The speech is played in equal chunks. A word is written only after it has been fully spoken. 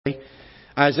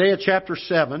Isaiah chapter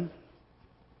 7.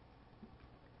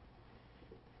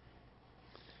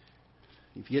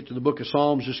 If you get to the book of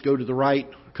Psalms, just go to the right,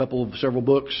 several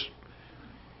books.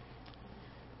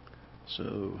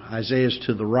 So Isaiah is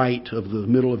to the right of the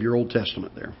middle of your Old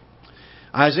Testament there.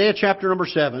 Isaiah chapter number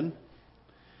 7.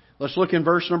 Let's look in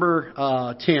verse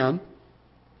number 10.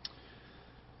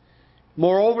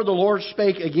 Moreover, the Lord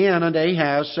spake again unto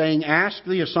Ahaz, saying, Ask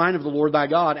thee a sign of the Lord thy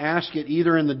God. Ask it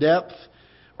either in the depth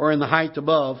or in the height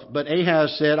above. But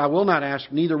Ahaz said, I will not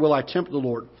ask, neither will I tempt the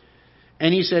Lord.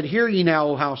 And he said, Hear ye now,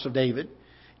 O house of David.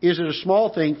 Is it a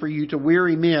small thing for you to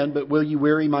weary men, but will you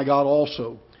weary my God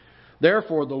also?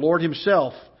 Therefore the Lord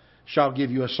himself shall give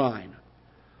you a sign.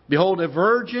 Behold, a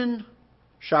virgin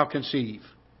shall conceive,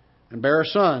 and bear a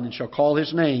son, and shall call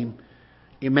his name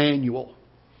Emmanuel.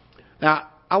 Now,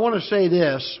 I want to say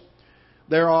this.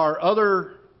 There are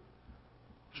other,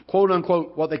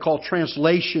 quote-unquote, what they call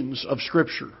translations of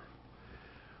Scripture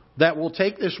that will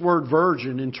take this word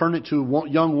virgin and turn it to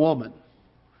young woman.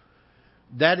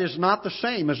 That is not the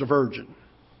same as a virgin.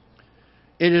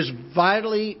 It is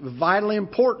vitally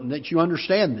important that you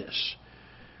understand this,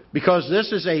 because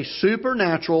this is a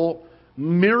supernatural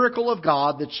miracle of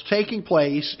God that's taking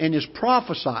place and is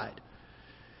prophesied.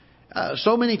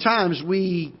 So many times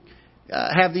we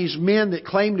have these men that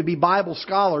claim to be Bible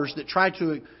scholars that try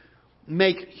to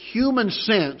make human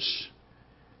sense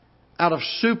out of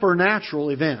supernatural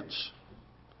events.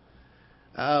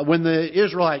 When the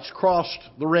Israelites crossed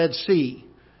the Red Sea,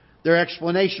 their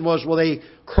explanation was, well, they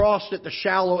crossed at the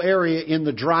shallow area in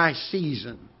the dry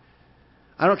season.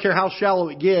 I don't care how shallow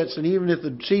it gets, and even if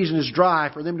the season is dry,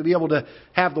 for them to be able to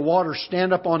have the water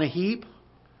stand up on a heap,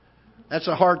 that's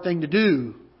a hard thing to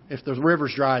do if the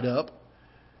river's dried up.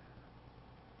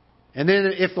 And then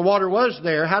if the water was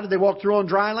there, how did they walk through on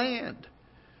dry land?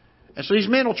 And so these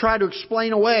men will try to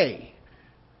explain away,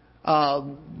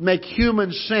 make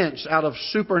human sense out of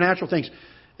supernatural things.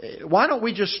 Why don't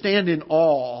we just stand in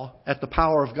awe at the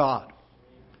power of God?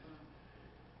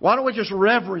 Why don't we just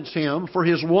reverence Him for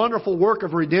His wonderful work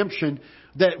of redemption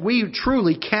that we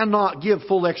truly cannot give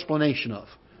full explanation of?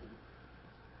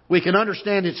 We can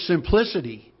understand its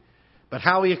simplicity, but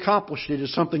how He accomplished it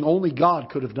is something only God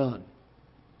could have done.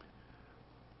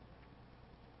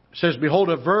 It says, Behold,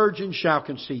 a virgin shall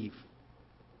conceive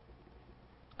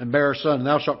and bear a son, and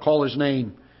thou shalt call his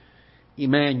name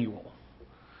Emmanuel.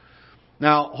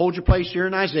 Now, hold your place here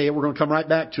in Isaiah. We're going to come right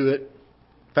back to it.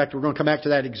 In fact, we're going to come back to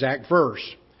that exact verse.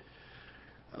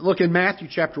 Look in Matthew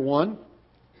chapter 1.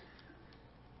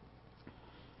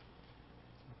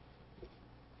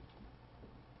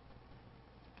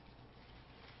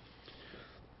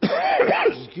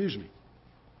 Excuse me.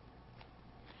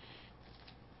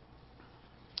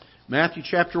 Matthew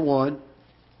chapter 1.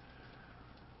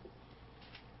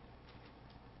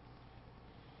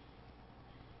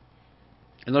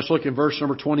 And let's look in verse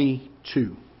number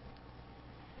 22.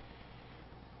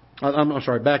 I'm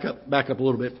sorry, back up a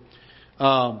little bit.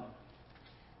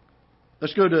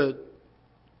 Let's go to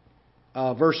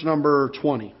verse number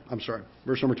 20. I'm sorry,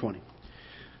 verse number 20.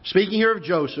 Speaking here of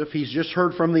Joseph, he's just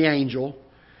heard from the angel.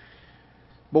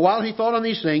 But while he thought on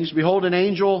these things, behold, an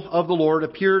angel of the Lord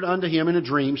appeared unto him in a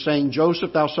dream, saying,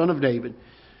 Joseph, thou son of David,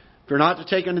 fear not to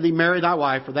take unto thee Mary thy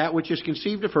wife, for that which is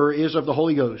conceived of her is of the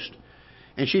Holy Ghost.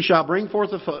 And she shall bring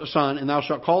forth a son, and thou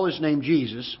shalt call his name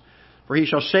Jesus, for he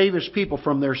shall save his people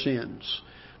from their sins.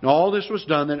 Now all this was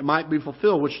done that it might be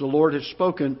fulfilled, which the Lord had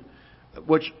spoken,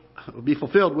 which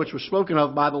was spoken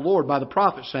of by the Lord, by the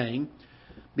prophet, saying,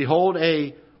 Behold,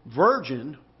 a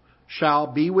virgin shall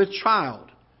be with child,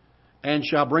 and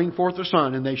shall bring forth a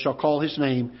son, and they shall call his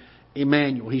name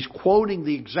Emmanuel. He's quoting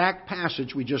the exact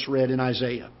passage we just read in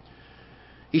Isaiah.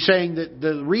 He's saying that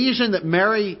the reason that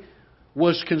Mary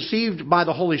was conceived by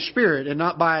the Holy Spirit and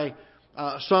not by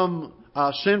some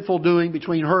sinful doing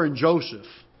between her and Joseph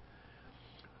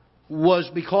was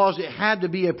because it had to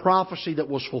be a prophecy that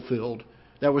was fulfilled,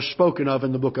 that was spoken of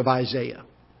in the book of Isaiah.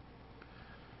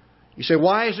 You say,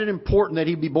 why is it important that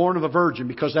he be born of a virgin?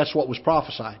 Because that's what was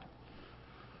prophesied.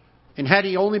 And had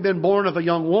he only been born of a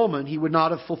young woman, he would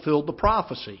not have fulfilled the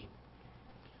prophecy.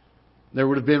 There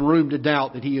would have been room to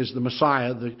doubt that he is the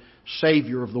Messiah, the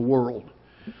Savior of the world.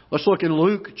 Let's look in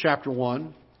Luke chapter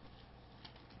 1.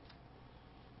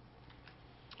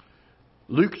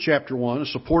 Luke chapter 1, a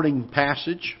supporting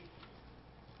passage.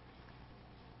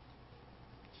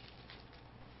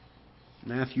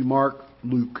 Matthew, Mark,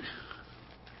 Luke.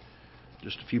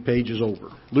 Just a few pages over.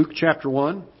 Luke chapter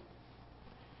 1.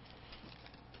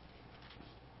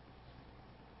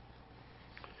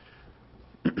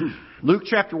 Luke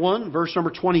chapter 1, verse number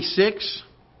 26.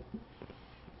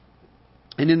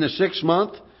 And in the 6th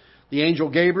month, The angel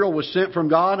Gabriel was sent from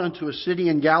God unto a city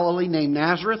in Galilee named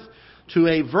Nazareth to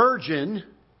a virgin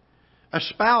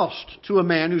espoused to a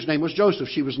man whose name was Joseph.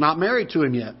 She was not married to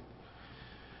him yet.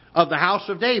 Of the house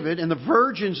of David, and the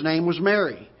virgin's name was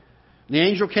Mary. And the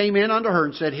angel came in unto her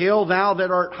and said, Hail, thou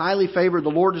that art highly favored, the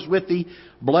Lord is with thee.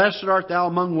 Blessed art thou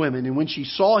among women. And when she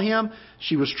saw him,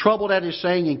 she was troubled at his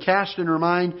saying, and cast in her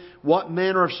mind what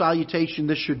manner of salutation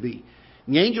this should be.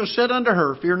 And the angel said unto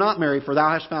her, Fear not, Mary, for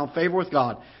thou hast found favor with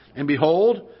God. And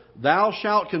behold, thou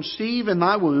shalt conceive in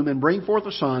thy womb, and bring forth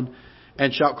a son,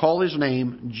 and shalt call his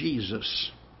name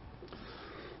Jesus.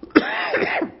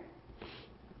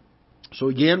 So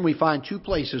again, we find two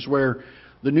places where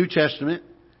the New Testament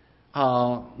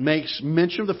makes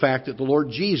mention of the fact that the Lord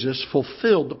Jesus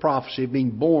fulfilled the prophecy of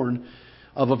being born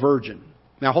of a virgin.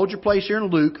 Now hold your place here in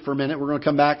Luke for a minute. We're going to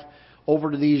come back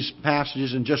over to these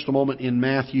passages in just a moment in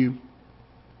Matthew.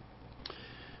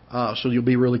 So you'll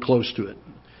be really close to it.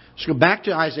 Let's go back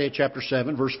to Isaiah chapter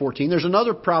 7, verse 14. There's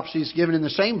another prophecy that's given in the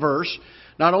same verse.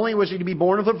 Not only was he to be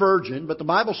born of a virgin, but the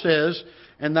Bible says,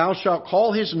 And thou shalt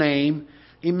call his name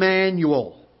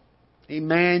Emmanuel.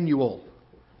 Emmanuel.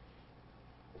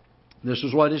 This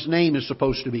is what his name is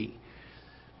supposed to be.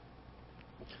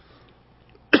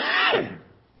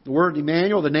 The word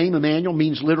Emmanuel, the name Emmanuel,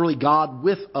 means literally God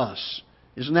with us.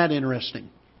 Isn't that interesting?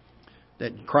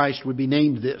 That Christ would be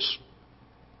named this.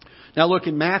 Now look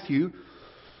in Matthew.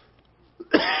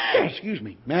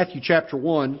 Matthew chapter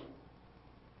 1.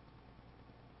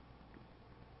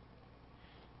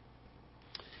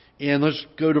 And let's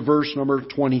go to verse number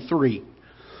 23.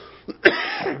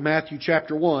 Matthew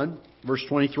chapter 1, verse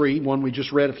 23, one we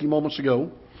just read a few moments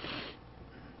ago.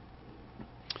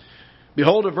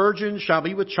 Behold, a virgin shall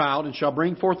be with child, and shall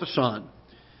bring forth a son.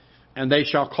 And they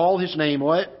shall call his name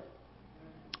what?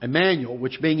 Emmanuel,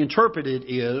 which being interpreted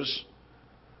is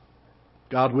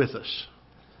God with us.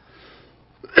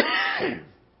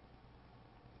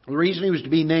 The reason he was to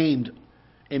be named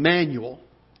Emmanuel,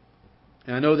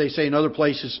 and I know they say in other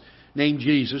places, named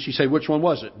Jesus. You say, which one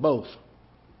was it? Both.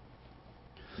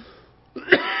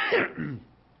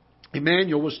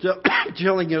 Emmanuel was still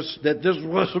telling us that this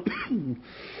was...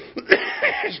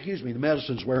 Excuse me, the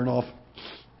medicine's wearing off.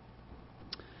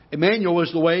 Emmanuel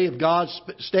was the way of God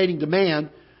stating to man,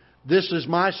 this is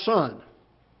my son.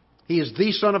 He is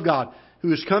the Son of God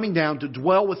who is coming down to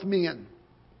dwell with men.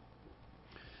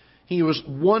 He was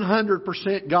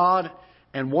 100% God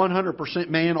and 100%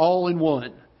 man all in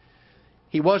one.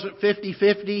 He wasn't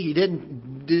 50-50.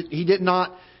 He did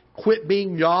not quit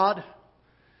being God.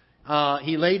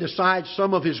 He laid aside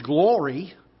some of his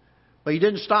glory, but he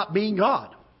didn't stop being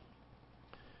God.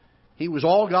 He was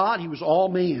all God. He was all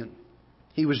man.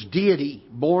 He was deity,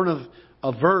 born of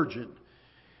a virgin,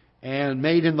 and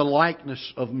made in the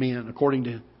likeness of men, according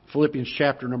to Philippians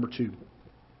chapter number 2.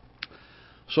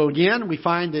 So again, we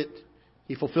find that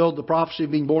he fulfilled the prophecy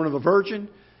of being born of a virgin.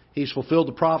 He's fulfilled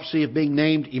the prophecy of being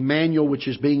named Emmanuel, which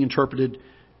is being interpreted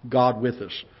God with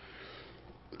us.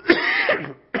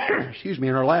 Excuse me,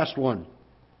 and our last one,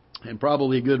 and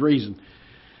probably a good reason.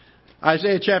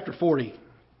 Isaiah chapter 40.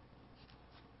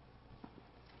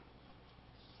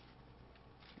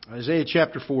 Isaiah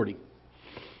chapter 40.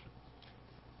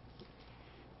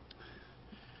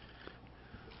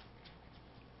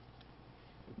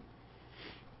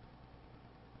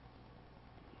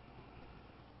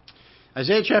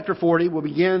 Isaiah chapter 40 will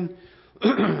begin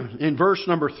in verse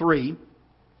number 3.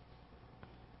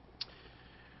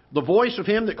 The voice of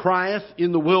him that crieth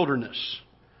in the wilderness,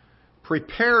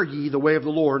 prepare ye the way of the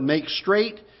Lord, make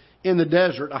straight in the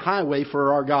desert a highway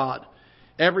for our God.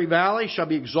 Every valley shall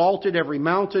be exalted, every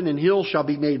mountain and hill shall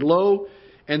be made low,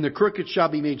 and the crooked shall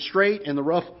be made straight, and the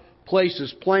rough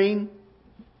places plain.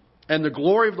 And the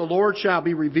glory of the Lord shall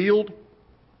be revealed,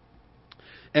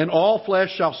 and all flesh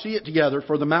shall see it together,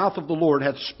 for the mouth of the Lord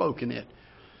hath spoken it.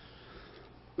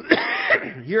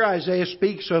 Here Isaiah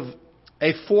speaks of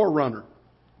a forerunner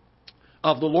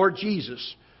of the Lord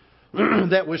Jesus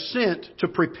that was sent to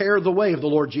prepare the way of the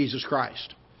Lord Jesus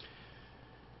Christ.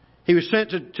 He was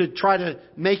sent to try to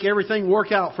make everything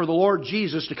work out for the Lord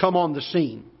Jesus to come on the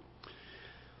scene.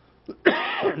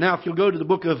 Now, if you'll go to the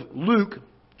book of Luke,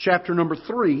 chapter number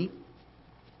 3.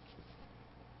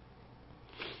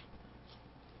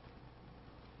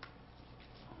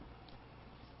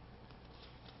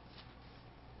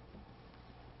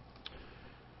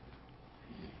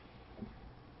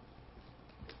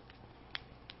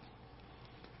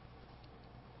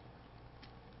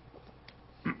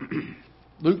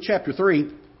 Luke chapter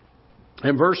 3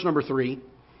 and verse number 3.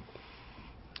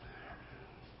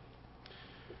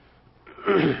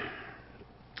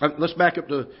 Let's back up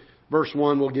to verse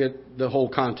 1. We'll get the whole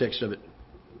context of it.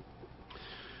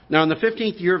 Now in the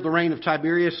 15th year of the reign of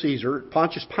Tiberius Caesar,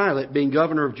 Pontius Pilate being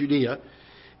governor of Judea,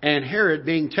 and Herod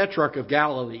being tetrarch of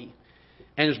Galilee,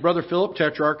 and his brother Philip,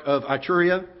 tetrarch of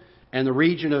Iturea, and the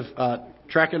region of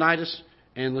Trachonitis,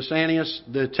 and Lysanias,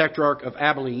 the tetrarch of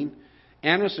Abilene,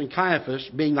 Annas and Caiaphas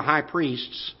being the high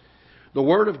priests, the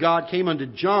word of God came unto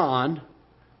John,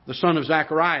 the son of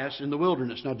Zacharias, in the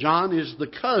wilderness. Now John is the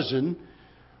cousin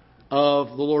of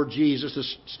the Lord Jesus, the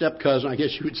step-cousin, I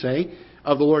guess you would say,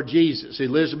 of the Lord Jesus.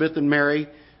 Elizabeth and Mary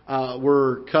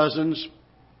were cousins.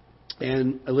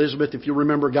 And Elizabeth, if you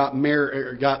remember,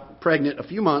 got pregnant a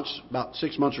few months, about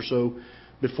 6 months or so,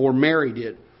 before Mary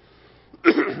did.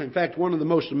 In fact, one of the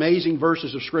most amazing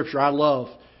verses of Scripture I love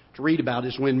to read about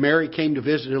is when Mary came to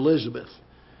visit Elizabeth.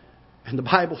 And the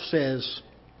Bible says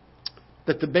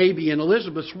that the baby in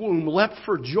Elizabeth's womb leapt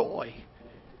for joy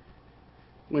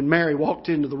when Mary walked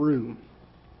into the room.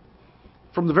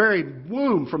 From the very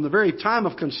womb, from the very time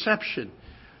of conception,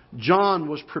 John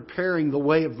was preparing the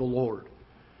way of the Lord.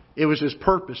 It was his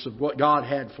purpose of what God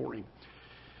had for him.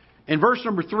 In verse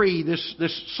number 3,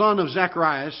 this son of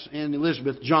Zacharias and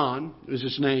Elizabeth, John is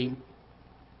his name,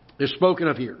 is spoken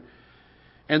of here.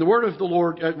 And the word of the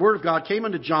Lord, word of God came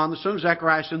unto John, the son of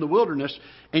Zacharias, in the wilderness,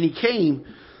 and he came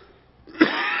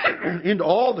into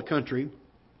all the country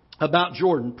about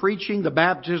Jordan, preaching the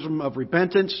baptism of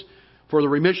repentance for the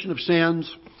remission of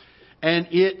sins. And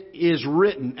it is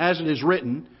written, as it is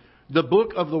written, the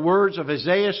book of the words of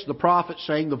Isaiah the prophet,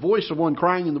 saying, the voice of one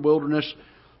crying in the wilderness,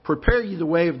 prepare ye the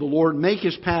way of the Lord, make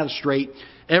his path straight.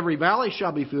 Every valley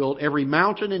shall be filled, every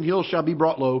mountain and hill shall be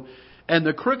brought low, and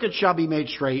the crooked shall be made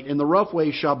straight, and the rough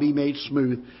way shall be made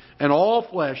smooth, and all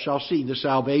flesh shall see the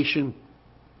salvation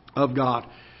of God.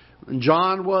 And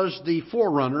John was the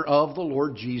forerunner of the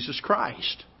Lord Jesus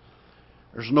Christ.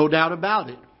 There's no doubt about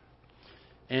it.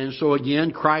 And so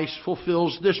again, Christ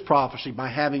fulfills this prophecy by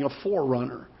having a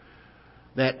forerunner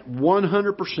that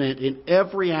 100% in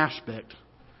every aspect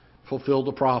fulfilled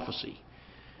the prophecy.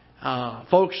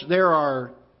 Folks,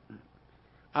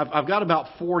 I've got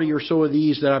about 40 or so of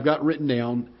these that I've got written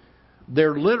down.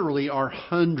 There literally are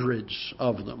hundreds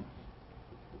of them.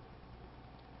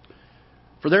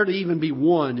 For there to even be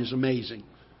one is amazing.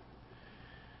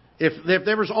 If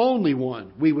there was only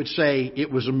one, we would say it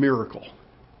was a miracle.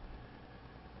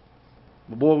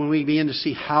 But boy, when we begin to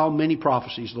see how many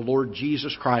prophecies the Lord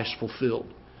Jesus Christ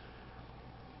fulfilled,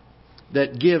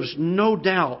 that gives no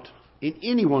doubt in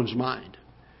anyone's mind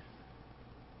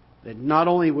that not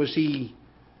only was he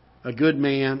a good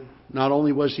man, not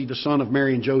only was he the son of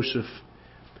Mary and Joseph,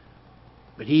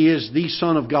 but he is the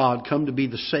Son of God, come to be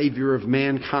the Savior of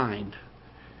mankind.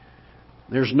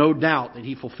 There's no doubt that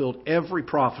he fulfilled every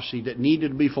prophecy that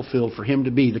needed to be fulfilled for him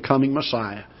to be the coming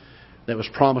Messiah that was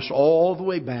promised all the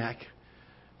way back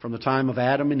from the time of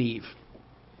Adam and Eve.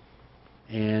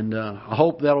 And I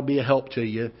hope that'll be a help to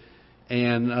you.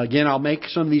 And again, I'll make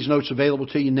some of these notes available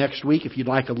to you next week if you'd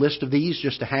like a list of these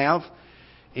just to have.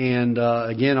 And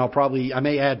again, I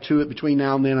may add to it between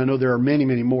now and then. I know there are many,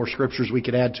 many more scriptures we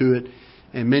could add to it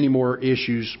and many more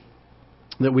issues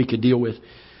that we could deal with.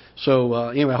 So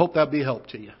anyway, I hope that'll be a help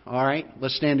to you. All right,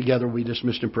 let's stand together. We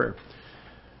dismissed in prayer.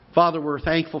 Father, we're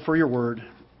thankful for your word.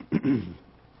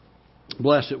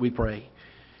 Bless it, we pray.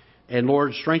 And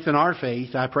Lord, strengthen our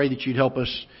faith. I pray that you'd help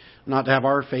us not to have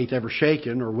our faith ever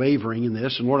shaken or wavering in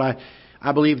this. And Lord,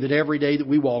 I believe that every day that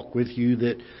we walk with you,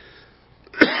 that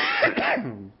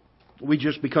we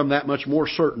just become that much more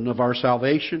certain of our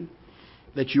salvation,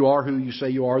 that you are who you say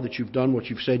you are, that you've done what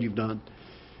you've said you've done,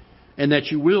 and that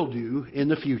you will do in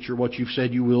the future what you've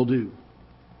said you will do.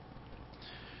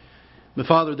 But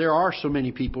Father, there are so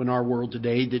many people in our world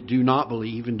today that do not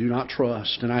believe and do not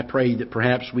trust. And I pray that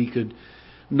perhaps we could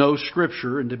know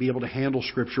Scripture and to be able to handle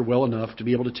Scripture well enough to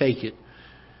be able to take it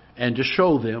and to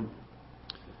show them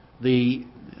the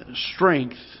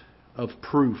strength of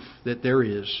proof that there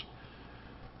is.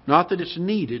 Not that it's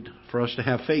needed for us to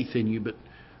have faith in you, but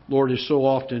Lord, is so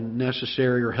often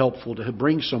necessary or helpful to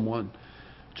bring someone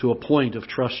to a point of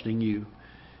trusting you.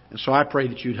 And so I pray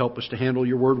that you'd help us to handle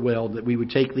your word well, that we would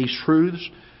take these truths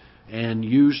and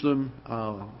use them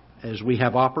as we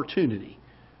have opportunity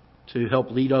to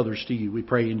help lead others to you. We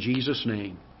pray in Jesus'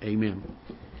 name. Amen.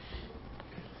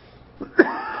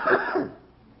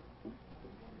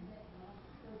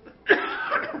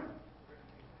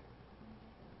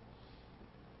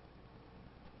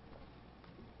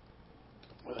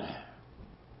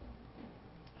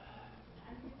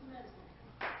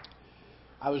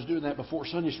 I was doing that before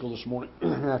Sunday school this morning,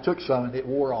 and I took some and it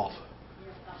wore off.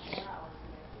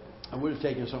 I would have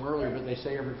taken some earlier, but they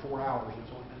say every 4 hours.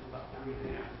 It's only been about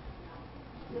 3.5.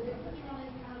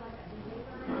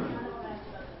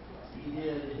 He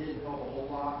did.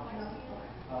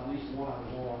 one I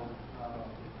was on.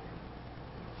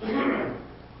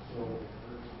 So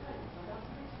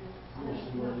we'll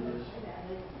see where it is.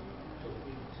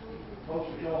 Folks,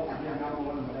 if y'all again, I'm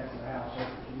going back to the house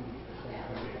after